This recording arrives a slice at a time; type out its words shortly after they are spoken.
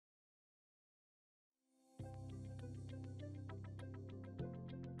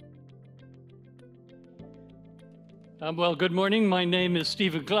Well, good morning. My name is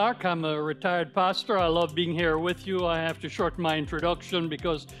Stephen Clark. I'm a retired pastor. I love being here with you. I have to shorten my introduction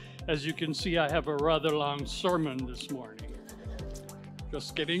because, as you can see, I have a rather long sermon this morning.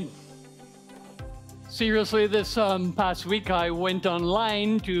 Just kidding. Seriously, this past week I went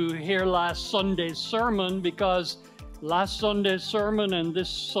online to hear last Sunday's sermon because last Sunday's sermon and this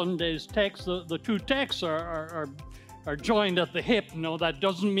Sunday's text, the two texts are joined at the hip. No, that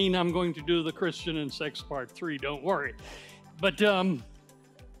doesn't mean I'm going to do the Christian and Sex Part 3, don't worry. But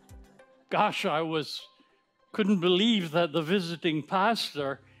gosh, couldn't believe that the visiting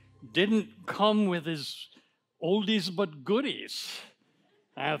pastor didn't come with his oldies but goodies.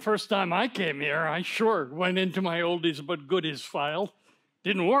 The first time I came here, I sure went into my oldies but goodies file.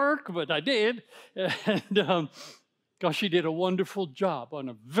 Didn't work, but I did. And gosh, he did a wonderful job on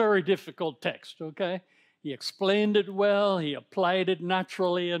a very difficult text, okay? He explained it well, he applied it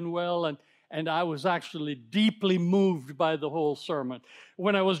naturally and well, and I was actually deeply moved by the whole sermon.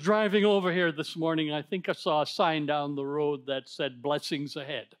 When I was driving over here this morning, I think I saw a sign down the road that said, "Blessings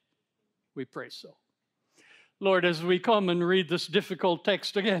ahead." We pray so. Lord, as we come and read this difficult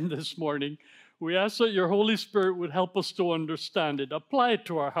text again this morning, we ask that your Holy Spirit would help us to understand it, apply it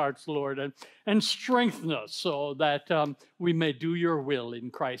to our hearts, Lord, and strengthen us so that we may do your will in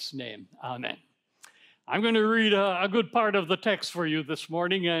Christ's name. Amen. I'm going to read a good part of the text for you this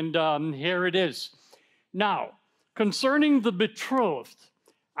morning, and here it is. Now, concerning the betrothed,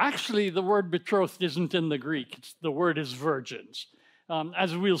 actually the word betrothed isn't in the Greek. The word is virgins.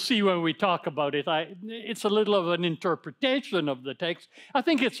 As we'll see when we talk about it, it's a little of an interpretation of the text. I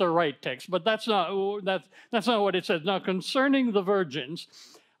think it's a right text, but that's not what it says. Now, concerning the virgins,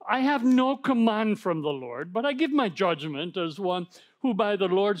 I have no command from the Lord, but I give my judgment as one who by the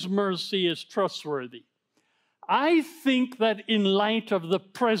Lord's mercy is trustworthy. I think that in light of the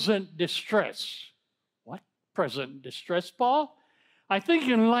present distress, what present distress, Paul? I think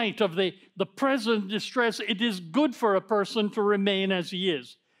in light of the present distress, it is good for a person to remain as he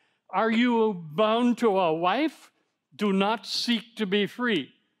is. Are you bound to a wife? Do not seek to be free.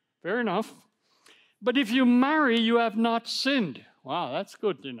 Fair enough. But if you marry, you have not sinned. Wow, that's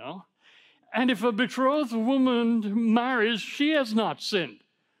good to know. And if a betrothed woman marries, she has not sinned.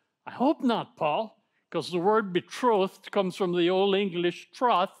 I hope not, Paul, because the word betrothed comes from the Old English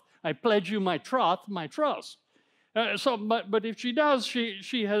troth. I pledge you my troth, my trust. But if she does,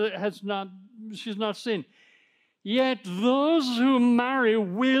 she's not sinned. Yet those who marry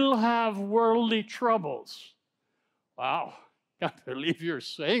will have worldly troubles. Wow, can't believe you're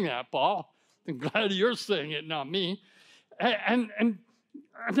saying that, Paul. I'm glad you're saying it, not me.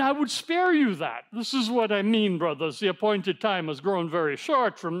 And I would spare you that. This is what I mean, brothers. The appointed time has grown very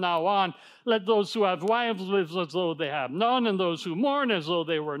short. From now on, let those who have wives live as though they have none, and those who mourn as though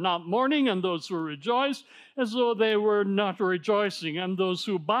they were not mourning, and those who rejoice as though they were not rejoicing, and those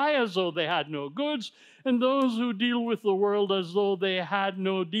who buy as though they had no goods, and those who deal with the world as though they had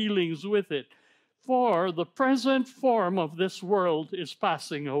no dealings with it. For the present form of this world is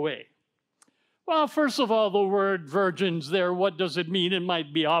passing away. Well, first of all, the word virgins there, what does it mean? It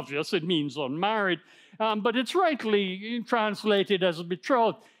might be obvious. It means unmarried, but it's rightly translated as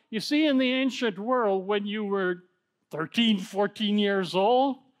betrothed. You see, in the ancient world, when you were 13, 14 years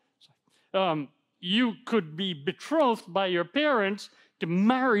old, you could be betrothed by your parents to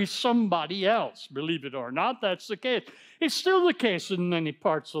marry somebody else. Believe it or not, that's the case. It's still the case in many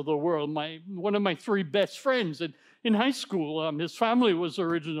parts of the world. One of my three best friends in high school, his family was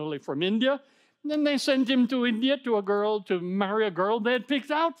originally from India. And then they sent him to India to marry a girl they had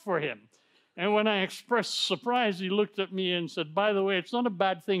picked out for him. And when I expressed surprise, he looked at me and said, "By the way, it's not a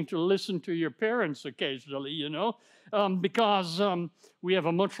bad thing to listen to your parents occasionally, because we have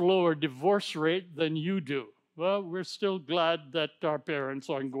a much lower divorce rate than you do." Well, we're still glad that our parents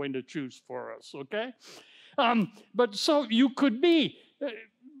aren't going to choose for us, okay? But so you could be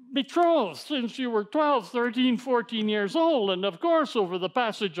betrothed since you were 12, 13, 14 years old. And of course, over the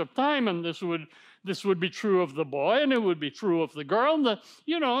passage of time, and this would be true of the boy, and it would be true of the girl, that,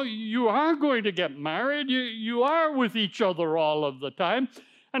 you are going to get married. You are with each other all of the time.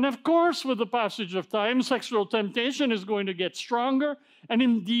 And of course, with the passage of time, sexual temptation is going to get stronger, and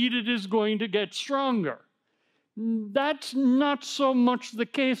indeed it is going to get stronger. That's not so much the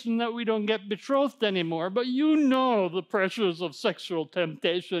case in that we don't get betrothed anymore, but you know the pressures of sexual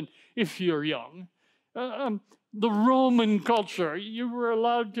temptation if you're young. The Roman culture, you were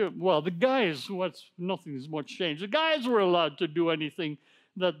allowed to, well, the guys, nothing's much changed. The guys were allowed to do anything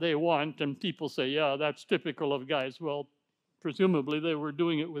that they want, and people say, yeah, that's typical of guys. Well, presumably they were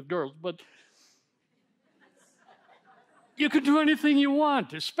doing it with girls, but you could do anything you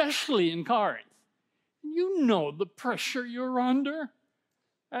want, especially in Corinth. You know the pressure you're under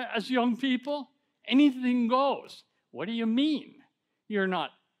as young people. Anything goes. What do you mean you're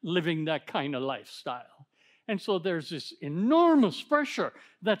not living that kind of lifestyle? And so there's this enormous pressure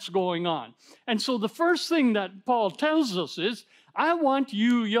that's going on. And so the first thing that Paul tells us is, I want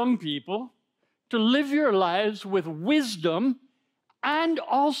you young people to live your lives with wisdom and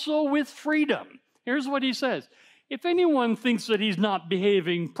also with freedom. Here's what he says. If anyone thinks that he's not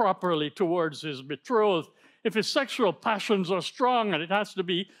behaving properly towards his betrothed, if his sexual passions are strong and it has to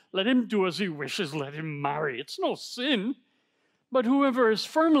be, let him do as he wishes, let him marry. It's no sin. But whoever is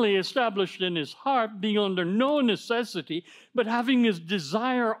firmly established in his heart, being under no necessity, but having his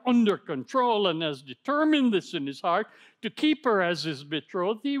desire under control, and has determined this in his heart, to keep her as his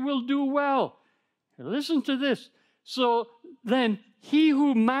betrothed, he will do well. Now listen to this. So then, he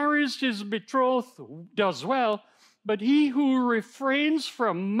who marries his betrothed does well, but he who refrains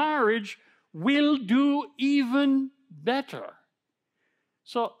from marriage will do even better.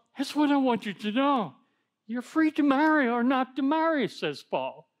 So that's what I want you to know. You're free to marry or not to marry, says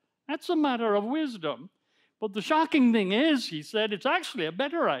Paul. That's a matter of wisdom. But the shocking thing is, he said, it's actually a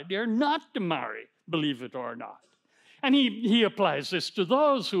better idea not to marry, believe it or not. And he applies this to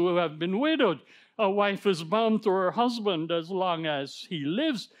those who have been widowed. A wife is bound to her husband as long as he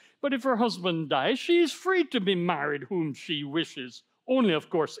lives. But if her husband dies, she is free to be married whom she wishes, only, of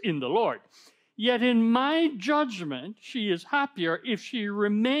course, in the Lord. Yet in my judgment, she is happier if she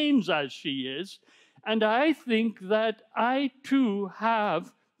remains as she is. And I think that I too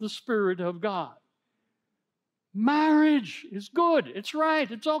have the Spirit of God. Marriage is good. It's right.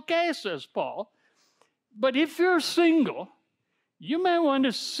 It's okay, says Paul. But if you're single, you may want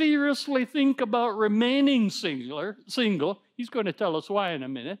to seriously think about remaining single. He's going to tell us why in a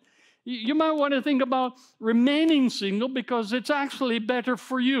minute. You might want to think about remaining single because it's actually better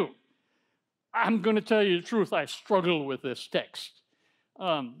for you. I'm going to tell you the truth. I struggle with this text.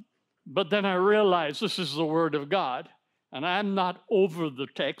 But then I realized this is the Word of God, and I'm not over the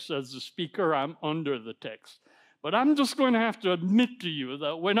text as the speaker. I'm under the text. But I'm just going to have to admit to you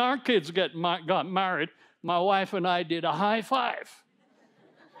that when our kids got married, my wife and I did a high five.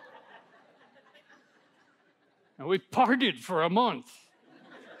 And we partied for a month.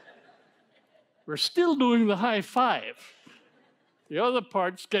 We're still doing the high five. The other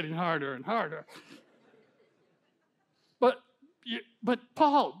part's getting harder and harder. But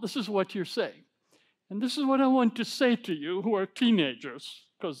Paul, this is what you're saying. And this is what I want to say to you who are teenagers,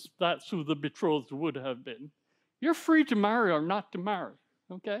 because that's who the betrothed would have been. You're free to marry or not to marry,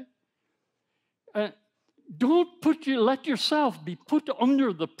 okay? Don't let yourself be put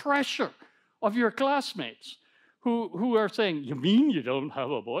under the pressure of your classmates who are saying, you mean you don't have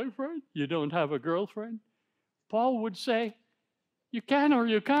a boyfriend? You don't have a girlfriend? Paul would say, you can or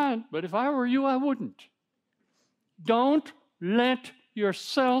you can't, but if I were you, I wouldn't. Don't let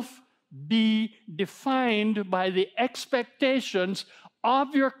yourself be defined by the expectations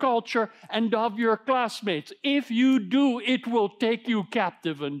of your culture and of your classmates. If you do, it will take you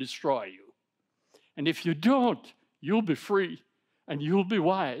captive and destroy you. And if you don't, you'll be free and you'll be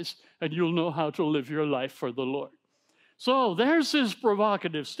wise and you'll know how to live your life for the Lord. So there's his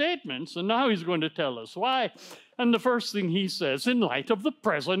provocative statements, and now he's going to tell us why. And the first thing he says, in light of the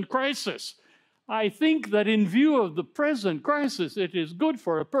present crisis. I think that in view of the present crisis, it is good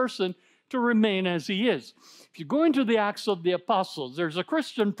for a person to remain as he is. If you go into the Acts of the Apostles, there's a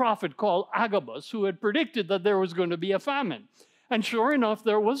Christian prophet called Agabus who had predicted that there was going to be a famine. And sure enough,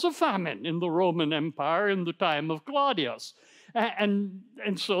 there was a famine in the Roman Empire in the time of Claudius. And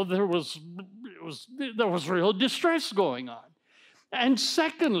so there was real distress going on. And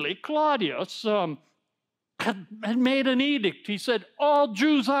secondly, Claudius had made an edict. He said, all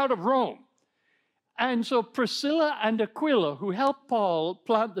Jews out of Rome. And so Priscilla and Aquila, who helped Paul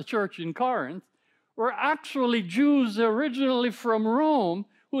plant the church in Corinth, were actually Jews originally from Rome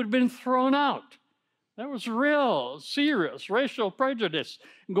who had been thrown out. There was real, serious racial prejudice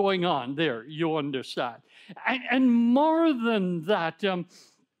going on there, you understand. And more than that,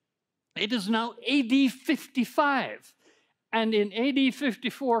 it is now AD 55. And in AD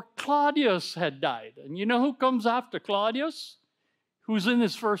 54, Claudius had died. And you know who comes after Claudius? Who's in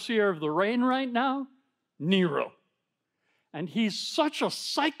his first year of the reign right now? Nero. And he's such a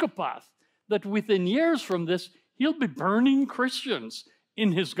psychopath that within years from this, he'll be burning Christians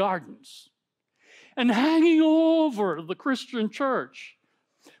in his gardens. And hanging over the Christian church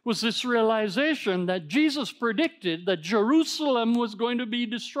was this realization that Jesus predicted that Jerusalem was going to be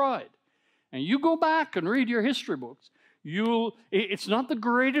destroyed. And you go back and read your history books. It's not the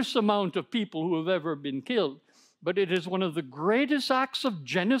greatest amount of people who have ever been killed, but it is one of the greatest acts of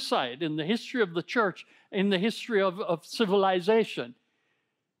genocide in the history of the church, in the history of civilization.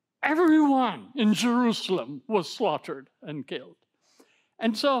 Everyone in Jerusalem was slaughtered and killed.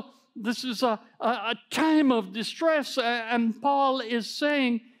 And so this is a time of distress, and Paul is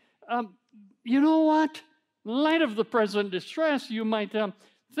saying, you know what? In light of the present distress, you might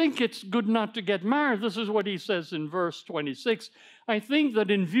think it's good not to get married. This is what he says in verse 26. I think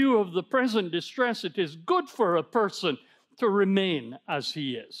that in view of the present distress, it is good for a person to remain as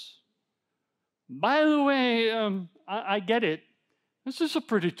he is. By the way, I get it. This is a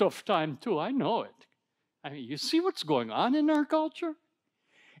pretty tough time, too. I know it. I mean, you see what's going on in our culture?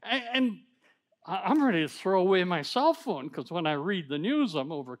 And I'm ready to throw away my cell phone because when I read the news,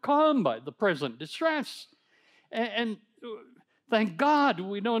 I'm overcome by the present distress. And thank God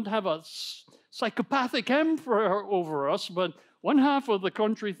we don't have a psychopathic emperor over us, but one half of the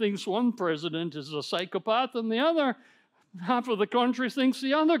country thinks one president is a psychopath, and the other half of the country thinks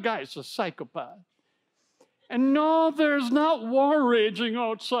the other guy's a psychopath. And no, there's not war raging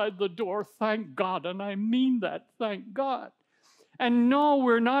outside the door, thank God, and I mean that, thank God. And no,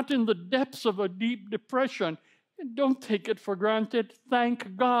 we're not in the depths of a deep depression. Don't take it for granted,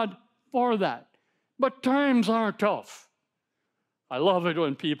 thank God for that. But times are tough. I love it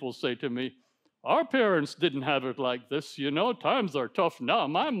when people say to me, our parents didn't have it like this, you know, times are tough now.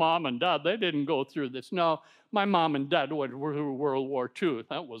 My mom and dad, they didn't go through this. No, my mom and dad went through World War II.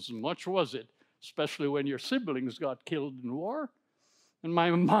 That wasn't much, was it? Especially when your siblings got killed in war. And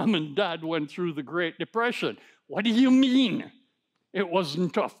my mom and dad went through the Great Depression. What do you mean it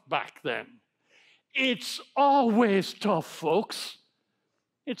wasn't tough back then? It's always tough, folks.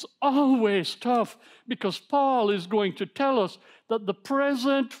 It's always tough because Paul is going to tell us that the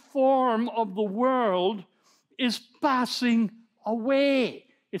present form of the world is passing away.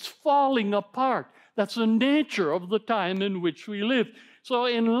 It's falling apart. That's the nature of the time in which we live. So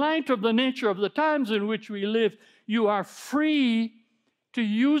in light of the nature of the times in which we live, you are free to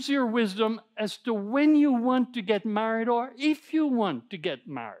use your wisdom as to when you want to get married or if you want to get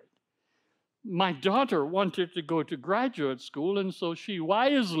married. My daughter wanted to go to graduate school, and so she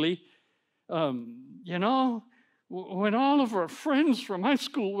wisely, when all of her friends from high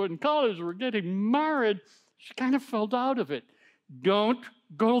school and college were getting married, she kind of felt out of it. Don't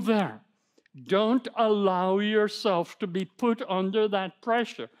go there. Don't allow yourself to be put under that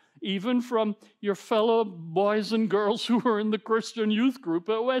pressure, even from your fellow boys and girls who are in the Christian youth group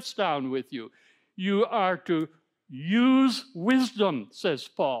at Westtown with you. You are to use wisdom, says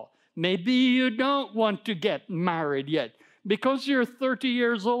Paul. Maybe you don't want to get married yet. Because you're 30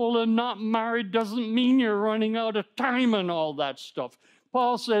 years old and not married doesn't mean you're running out of time and all that stuff.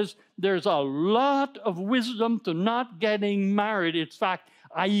 Paul says there's a lot of wisdom to not getting married. In fact,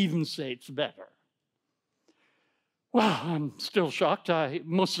 I even say it's better. Well, I'm still shocked. I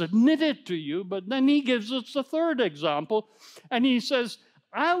must admit it to you. But then he gives us a third example. And he says,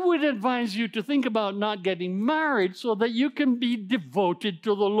 I would advise you to think about not getting married so that you can be devoted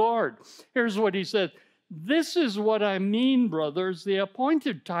to the Lord. Here's what he said. This is what I mean, brothers. The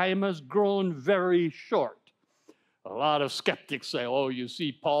appointed time has grown very short. A lot of skeptics say, oh, you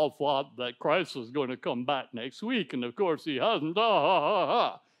see, Paul thought that Christ was going to come back next week, and of course he hasn't.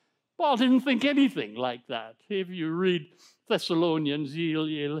 Paul didn't think anything like that. If you read Thessalonians,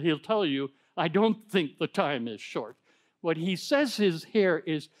 he'll tell you, I don't think the time is short. What he says here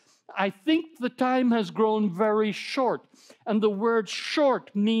is, I think the time has grown very short. And the word short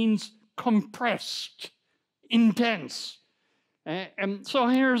means compressed, intense. And so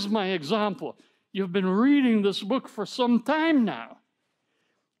here's my example. You've been reading this book for some time now,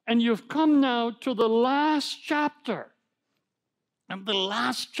 and you've come now to the last chapter. And the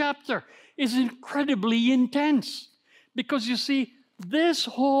last chapter is incredibly intense because you see, this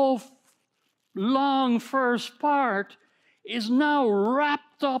whole long first part is now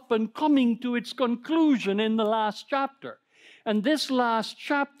wrapped up and coming to its conclusion in the last chapter. And this last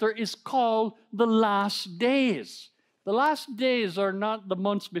chapter is called the last days. The last days are not the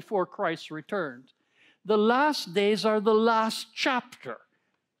months before Christ returned. The last days are the last chapter.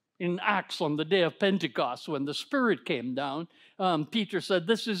 In Acts, on the day of Pentecost, when the Spirit came down, Peter said,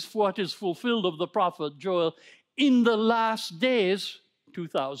 this is what is fulfilled of the prophet Joel. In the last days,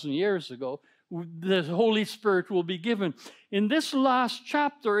 2,000 years ago, the Holy Spirit will be given. In this last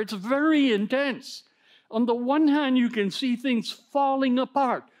chapter, it's very intense. On the one hand, you can see things falling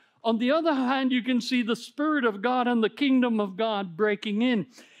apart. On the other hand, you can see the Spirit of God and the kingdom of God breaking in.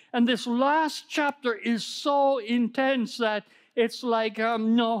 And this last chapter is so intense that it's like,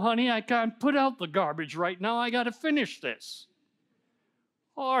 no, honey, I can't put out the garbage right now. I got to finish this.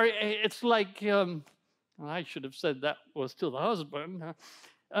 Or it's like, And I should have said that was to the husband.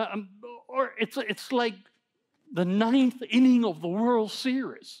 Um, or it's like the ninth inning of the World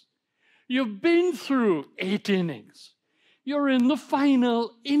Series. You've been through 8 innings. You're in the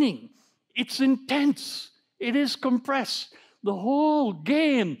final inning. It's intense. It is compressed. The whole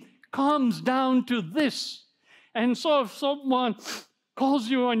game comes down to this. And so if someone calls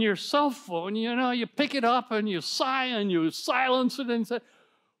you on your cell phone, you pick it up and you sigh and you silence it and say,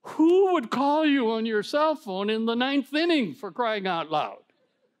 who would call you on your cell phone in the 9th inning, for crying out loud?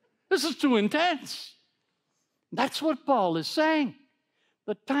 This is too intense. That's what Paul is saying.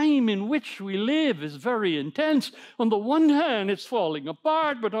 The time in which we live is very intense. On the one hand, it's falling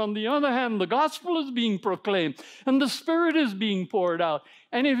apart, but on the other hand, the gospel is being proclaimed and the Spirit is being poured out.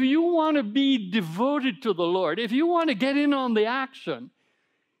 And if you want to be devoted to the Lord, if you want to get in on the action,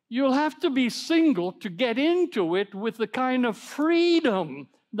 you'll have to be single to get into it with the kind of freedom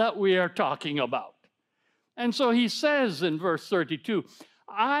that we are talking about. And so he says in verse 32,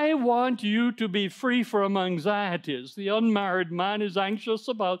 I want you to be free from anxieties. The unmarried man is anxious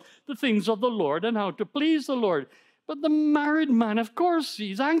about the things of the Lord and how to please the Lord. But the married man, of course,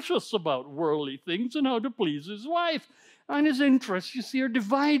 he's anxious about worldly things and how to please his wife. And his interests, you see, are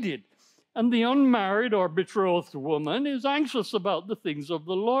divided. And the unmarried or betrothed woman is anxious about the things of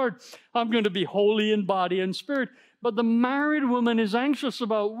the Lord. I'm going to be holy in body and spirit. But the married woman is anxious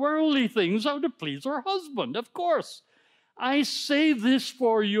about worldly things, how to please her husband, of course. I say this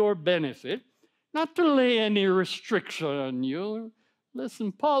for your benefit, not to lay any restriction on you.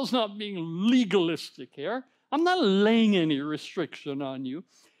 Listen, Paul's not being legalistic here. I'm not laying any restriction on you,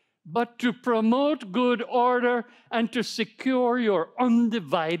 but to promote good order and to secure your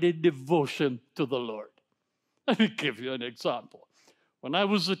undivided devotion to the Lord. Let me give you an example. When I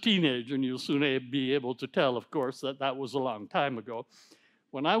was a teenager, and you'll soon be able to tell, of course, that that was a long time ago.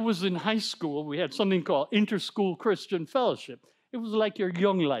 When I was in high school, we had something called Interschool Christian Fellowship. It was like your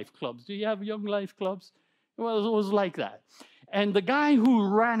Young Life clubs. Do you have Young Life clubs? Well, it was like that. And the guy who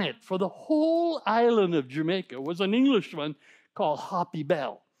ran it for the whole island of Jamaica was an Englishman called Hoppy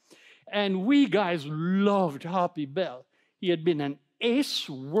Bell. And we guys loved Hoppy Bell. He had been an ace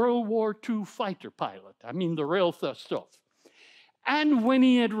World War II fighter pilot. I mean, the real stuff. And when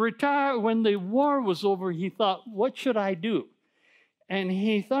he had retired, when the war was over, he thought, what should I do? And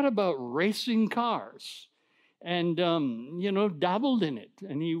he thought about racing cars and, dabbled in it.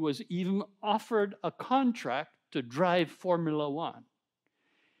 And he was even offered a contract to drive Formula One.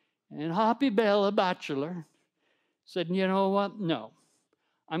 And Hoppy Bell, a bachelor, said, you know what? No,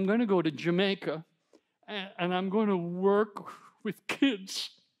 I'm going to go to Jamaica and I'm going to work with kids.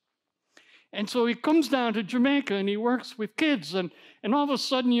 And so he comes down to Jamaica and he works with kids. And all of a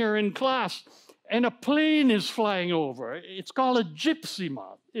sudden you're in class and a plane is flying over. It's called a gypsy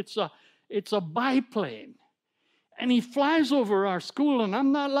moth. It's a biplane. And he flies over our school, and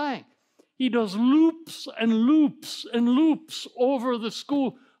I'm not lying. He does loops and loops and loops over the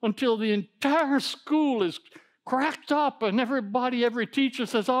school until the entire school is cracked up, and every teacher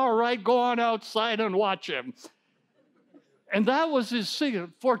says, all right, go on outside and watch him. And that was his signal.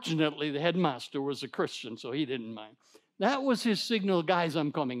 Fortunately, the headmaster was a Christian, so he didn't mind. That was his signal, guys,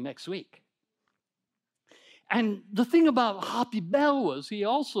 I'm coming next week. And the thing about Hoppy Bell was he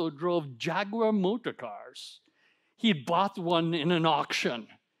also drove Jaguar motor cars. He'd bought one in an auction,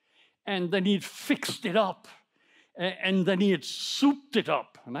 and then he'd fixed it up, and then he had souped it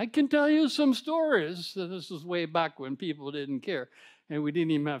up. And I can tell you some stories. This is way back when people didn't care, and we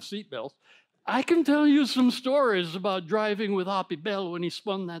didn't even have seatbelts. I can tell you some stories about driving with Hoppy Bell when he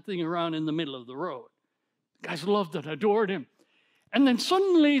spun that thing around in the middle of the road. The guys loved it, adored him. And then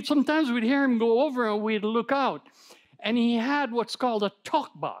suddenly, sometimes we'd hear him go over and we'd look out. And he had what's called a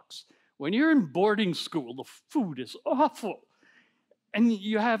talk box. When you're in boarding school, the food is awful. And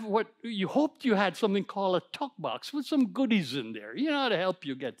you have what you hoped you had something called a talk box with some goodies in there, to help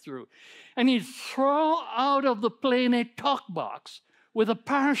you get through. And he'd throw out of the plane a talk box with a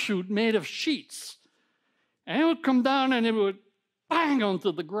parachute made of sheets. And it would come down and it would bang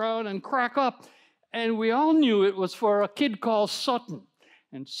onto the ground and crack up. And we all knew it was for a kid called Sutton.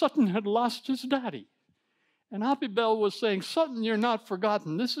 And Sutton had lost his daddy. And Hoppy Bell was saying, Sutton, you're not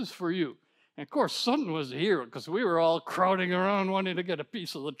forgotten. This is for you. And of course, Sutton was a hero because we were all crowding around wanting to get a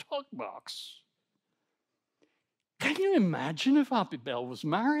piece of the talk box. Can you imagine if Hoppy Bell was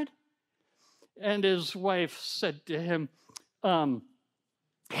married? And his wife said to him,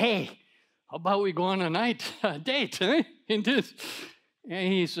 hey, how about we go on a date, eh?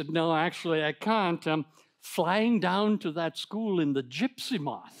 And he said, no, actually, I can't. I'm flying down to that school in the gypsy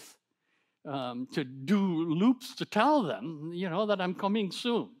moth to do loops to tell them, that I'm coming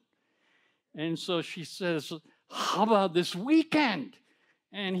soon. And so she says, how about this weekend?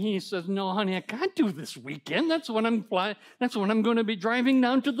 And he says, no, honey, I can't do this weekend. That's when I'm going to be driving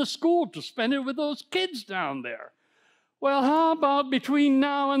down to the school to spend it with those kids down there. Well, how about between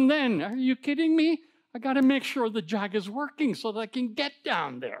now and then? Are you kidding me? I got to make sure the jag is working so that I can get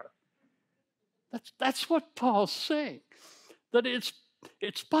down there. That's what Paul's saying, that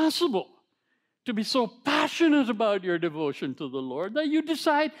it's possible to be so passionate about your devotion to the Lord that you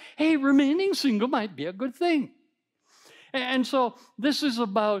decide, hey, remaining single might be a good thing. And so this is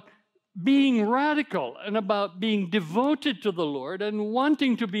about being radical and about being devoted to the Lord and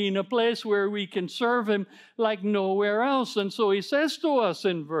wanting to be in a place where we can serve Him like nowhere else. And so he says to us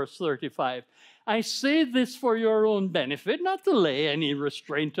in verse 35, I say this for your own benefit, not to lay any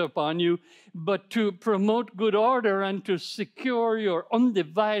restraint upon you, but to promote good order and to secure your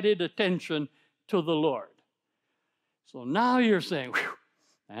undivided attention to the Lord. So now you're saying,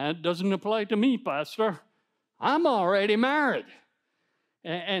 that doesn't apply to me, Pastor. I'm already married,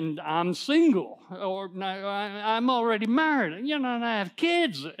 and I'm single, or I'm already married, and I have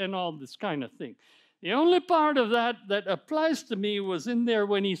kids and all this kind of thing. The only part of that applies to me was in there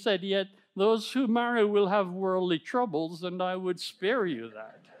when he said, yet those who marry will have worldly troubles, and I would spare you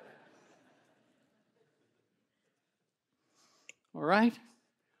that. All right?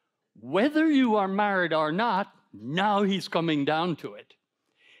 Whether you are married or not, now he's coming down to it.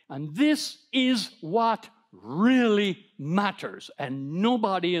 And this is what really matters, and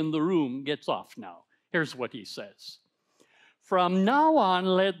nobody in the room gets off now. Here's what he says. From now on,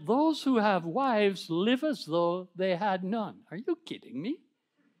 let those who have wives live as though they had none. Are you kidding me?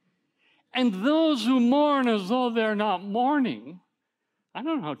 And those who mourn as though they're not mourning. I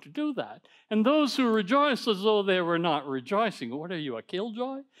don't know how to do that. And those who rejoice as though they were not rejoicing. What are you, a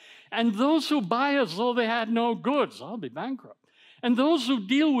killjoy? And those who buy as though they had no goods. I'll be bankrupt. And those who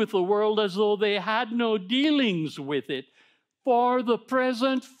deal with the world as though they had no dealings with it, for the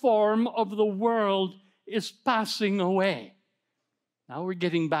present form of the world is passing away. Now we're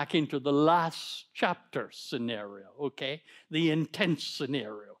getting back into the last chapter scenario, okay? The intense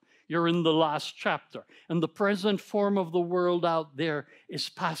scenario. You're in the last chapter, and the present form of the world out there is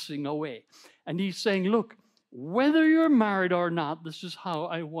passing away. And he's saying, look, whether you're married or not, this is how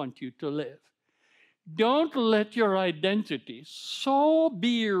I want you to live. Don't let your identity so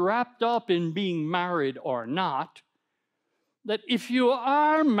be wrapped up in being married or not that if you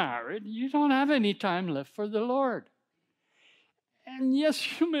are married, you don't have any time left for the Lord. And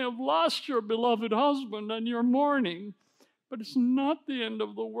yes, you may have lost your beloved husband and you're mourning, but it's not the end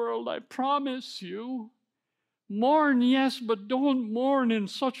of the world, I promise you. Mourn, yes, but don't mourn in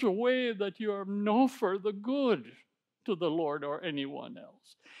such a way that you are no further good to the Lord or anyone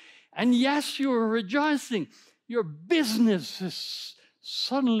else. And yes, you are rejoicing. Your business is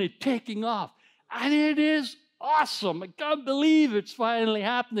suddenly taking off. And it is awesome. I can't believe it's finally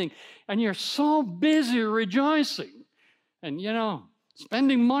happening. And you're so busy rejoicing and,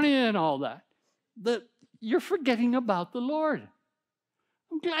 spending money and all that you're forgetting about the Lord.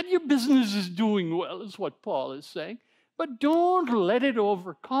 I'm glad your business is doing well, is what Paul is saying. But don't let it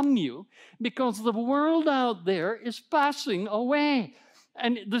overcome you, because the world out there is passing away.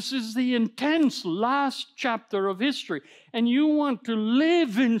 And this is the intense last chapter of history. And you want to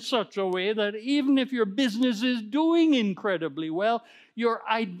live in such a way that even if your business is doing incredibly well, your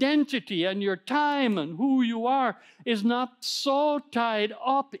identity and your time and who you are is not so tied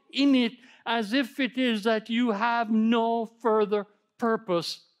up in it as if it is that you have no further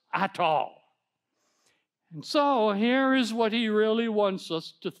purpose at all. And so here is what he really wants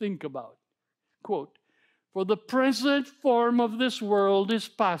us to think about. Quote, for the present form of this world is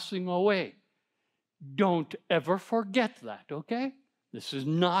passing away. Don't ever forget that, okay? This is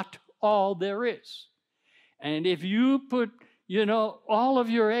not all there is. And if you put, all of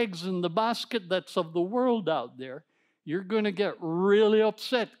your eggs in the basket that's of the world out there, you're going to get really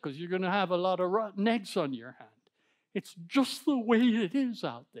upset because you're going to have a lot of rotten eggs on your hand. It's just the way it is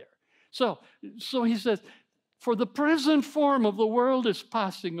out there. So he says, for the present form of the world is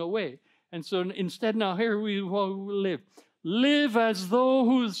passing away. And so instead, now here we live. Live as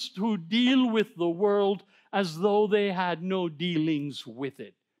those who deal with the world as though they had no dealings with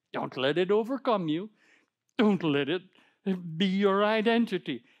it. Don't let it overcome you. Don't let it be your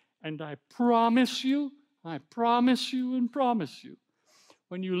identity. And I promise you, and promise you,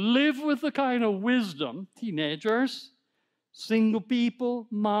 when you live with the kind of wisdom, teenagers, single people,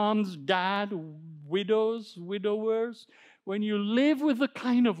 moms, dad, widows, widowers, when you live with the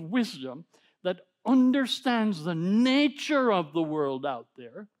kind of wisdom that understands the nature of the world out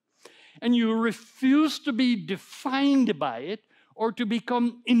there, and you refuse to be defined by it, or to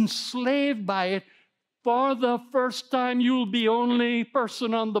become enslaved by it. For the first time, you'll be only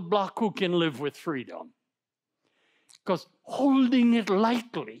person on the block who can live with freedom. Because holding it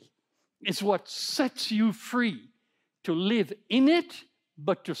lightly is what sets you free to live in it,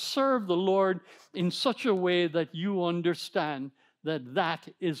 but to serve the Lord in such a way that you understand that that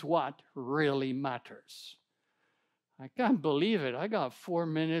is what really matters. I can't believe it. I got 4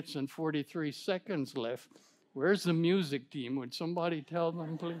 minutes and 43 seconds left. Where's the music team? Would somebody tell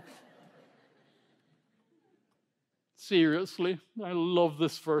them, please? Seriously, I love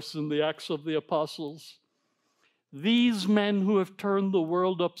this verse in the Acts of the Apostles. These men who have turned the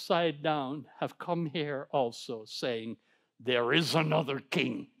world upside down have come here also, saying, there is another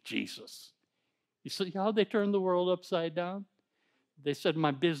king, Jesus. You see how they turned the world upside down? They said,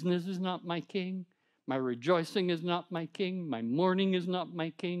 my business is not my king. My rejoicing is not my king. My mourning is not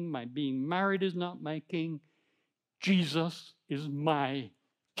my king. My being married is not my king. Jesus is my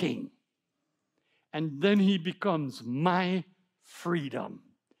king. And then he becomes my freedom.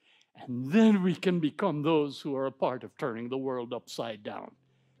 And then we can become those who are a part of turning the world upside down.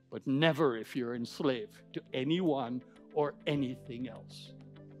 But never if you're enslaved to anyone or anything else.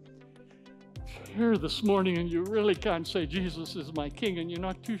 Here this morning and you really can't say Jesus is my king and you're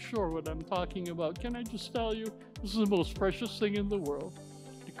not too sure what I'm talking about. Can I just tell you, this is the most precious thing in the world.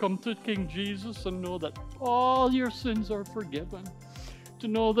 To come to King Jesus and know that all your sins are forgiven. To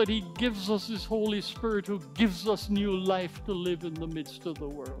know that he gives us his Holy Spirit who gives us new life to live in the midst of the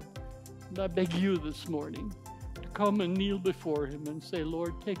world. And I beg you this morning to come and kneel before him and say,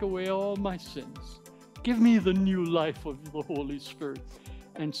 Lord, take away all my sins. Give me the new life of the Holy Spirit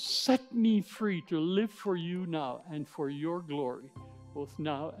and set me free to live for you now and for your glory, both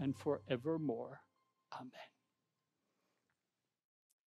now and forevermore. Amen.